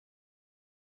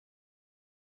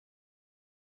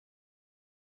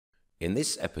In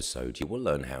this episode, you will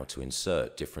learn how to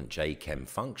insert different JChem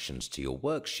functions to your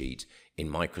worksheet in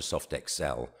Microsoft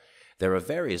Excel. There are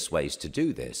various ways to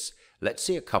do this. Let's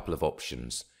see a couple of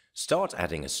options. Start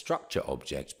adding a structure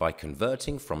object by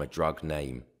converting from a drug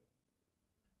name.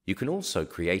 You can also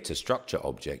create a structure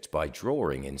object by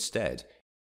drawing instead.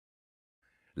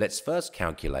 Let's first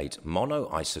calculate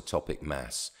monoisotopic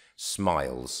mass,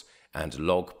 SMILES, and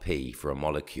log P for a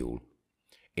molecule.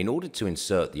 In order to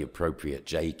insert the appropriate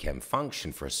JChem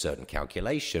function for a certain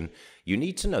calculation, you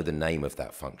need to know the name of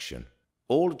that function.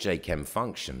 All JChem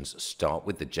functions start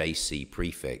with the JC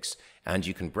prefix, and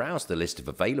you can browse the list of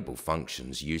available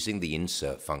functions using the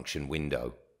Insert Function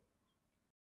window.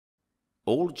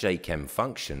 All JChem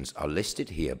functions are listed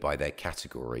here by their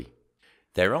category.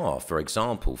 There are, for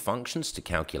example, functions to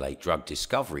calculate drug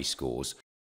discovery scores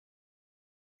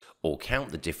or count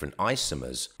the different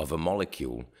isomers of a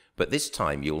molecule, but this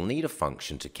time you'll need a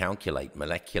function to calculate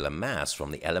molecular mass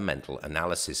from the elemental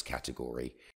analysis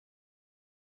category.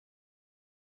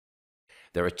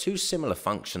 There are two similar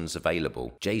functions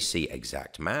available,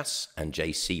 JCExactMass and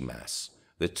JCMass.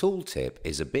 The tooltip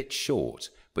is a bit short,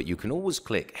 but you can always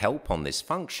click Help on this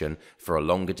function for a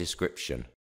longer description.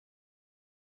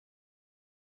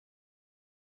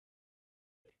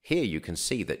 Here you can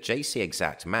see that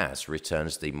JCExactMass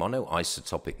returns the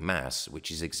monoisotopic mass,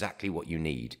 which is exactly what you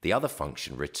need. The other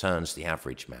function returns the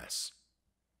average mass.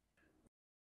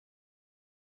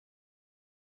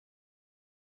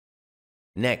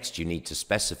 Next, you need to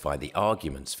specify the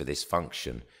arguments for this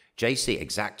function.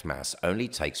 JCExactMass only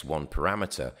takes one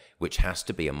parameter, which has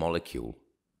to be a molecule.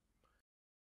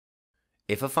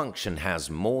 If a function has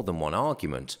more than one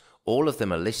argument, all of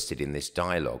them are listed in this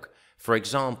dialog. For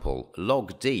example,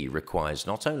 log D requires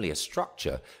not only a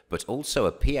structure, but also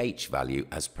a pH value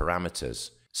as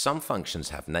parameters. Some functions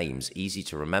have names easy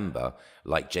to remember,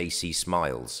 like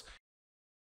JCSMILES,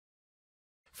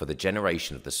 for the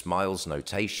generation of the SMILES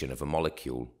notation of a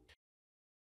molecule.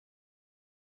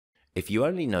 If you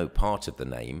only know part of the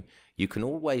name, you can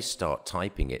always start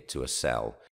typing it to a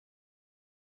cell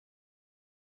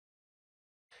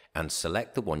and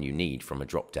select the one you need from a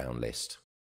drop-down list.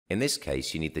 In this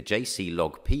case, you need the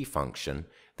JClogP function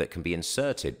that can be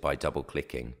inserted by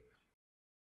double-clicking.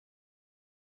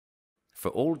 For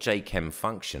all JChem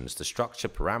functions, the structure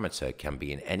parameter can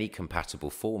be in any compatible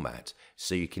format,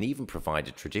 so you can even provide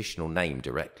a traditional name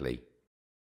directly.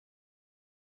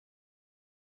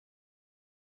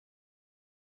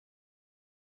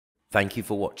 Thank you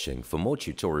for watching. For more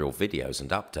tutorial videos and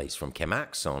updates from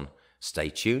ChemAxon, stay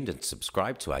tuned and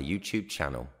subscribe to our YouTube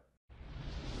channel.